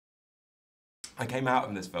I came out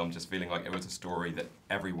of this film just feeling like it was a story that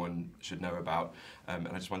everyone should know about, and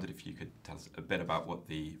I just wondered if you could tell us a bit about what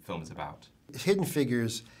the film is about. Hidden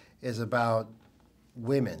Figures is about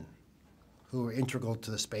women who were integral to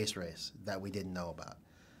the space race that we didn't know about.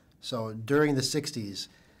 So during the 60s,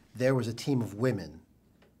 there was a team of women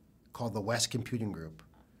called the West Computing Group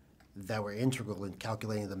that were integral in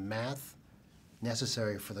calculating the math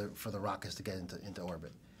necessary for the rockets to get into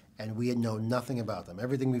orbit. And we had known nothing about them.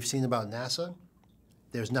 Everything we've seen about NASA,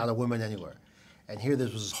 there's not a woman anywhere. And here there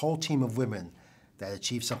was this whole team of women that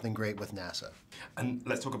achieved something great with NASA. And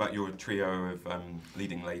let's talk about your trio of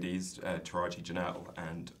leading ladies, Taraji, Janelle,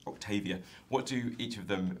 and Octavia. What do each of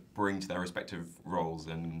them bring to their respective roles,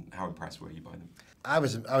 and how impressed were you by them? I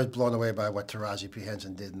was blown away by what Taraji P.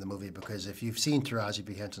 Henson did in the movie, because if you've seen Taraji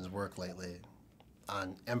P. Henson's work lately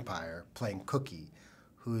on Empire, playing Cookie,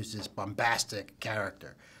 who's this bombastic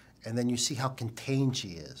character, and then you see how contained she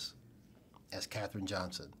is as Katherine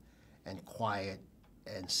Johnson, and quiet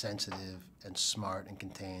and sensitive and smart and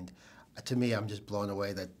contained. To me, I'm just blown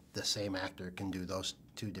away that the same actor can do those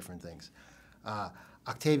two different things.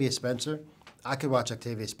 Octavia Spencer, I could watch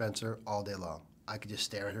Octavia Spencer all day long. I could just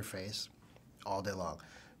stare at her face all day long,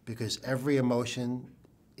 because every emotion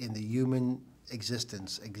in the human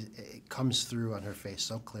existence it comes through on her face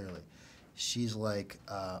so clearly. She's like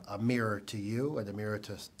a mirror to you and a mirror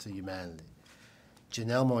to humanity.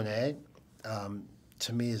 Janelle Monáe,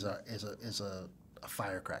 to me, is a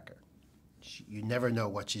firecracker. You never know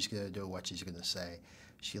what she's going to do, what she's going to say.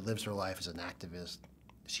 She lives her life as an activist.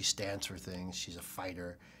 She stands for things. She's a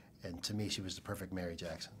fighter. And to me, she was the perfect Mary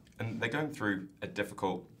Jackson. And they're going through a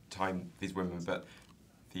difficult time, these women, but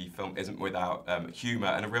the film isn't without humour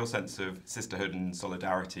and a real sense of sisterhood and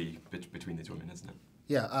solidarity between these women, isn't it?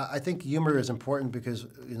 Yeah, I think humor is important because,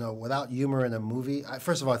 you know, without humor in a movie,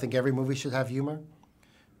 first of all, I think every movie should have humor,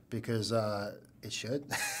 because it should.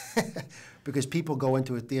 Because people go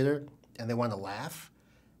into a theater and they want to laugh,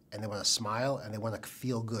 and they want to smile, and they want to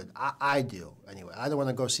feel good. I do, anyway. I don't want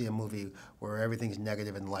to go see a movie where everything's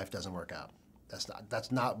negative and life doesn't work out.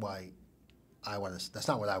 That's not what I want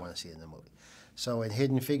to see in the movie. So in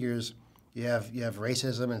Hidden Figures, you have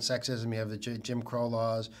racism and sexism, you have the Jim Crow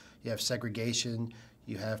laws, you have segregation,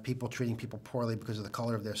 you have people treating people poorly because of the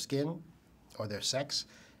color of their skin or their sex.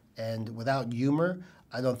 And without humor,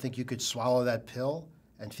 I don't think you could swallow that pill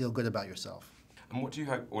and feel good about yourself. And what do you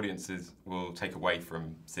hope audiences will take away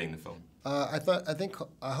from seeing the film? I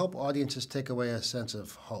hope audiences take away a sense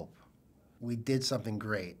of hope. We did something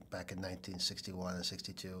great back in 1961 and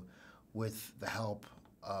 62 with the help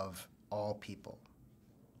of all people,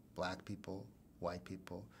 black people, white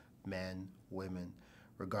people, men, women,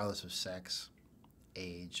 regardless of sex,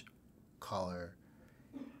 age, color.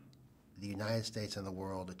 The United States and the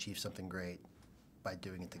world achieved something great by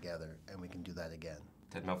doing it together, and we can do that again.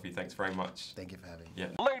 Ted Melfi, thanks very much. Thank you for having me. Yeah.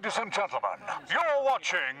 Ladies and gentlemen, you're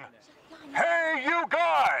watching Hey You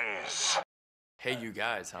Guys! Hey You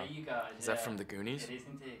Guys, huh? Hey You Guys. Is that from the Goonies? It is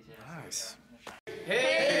indeed, yeah. Nice.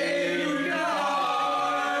 Hey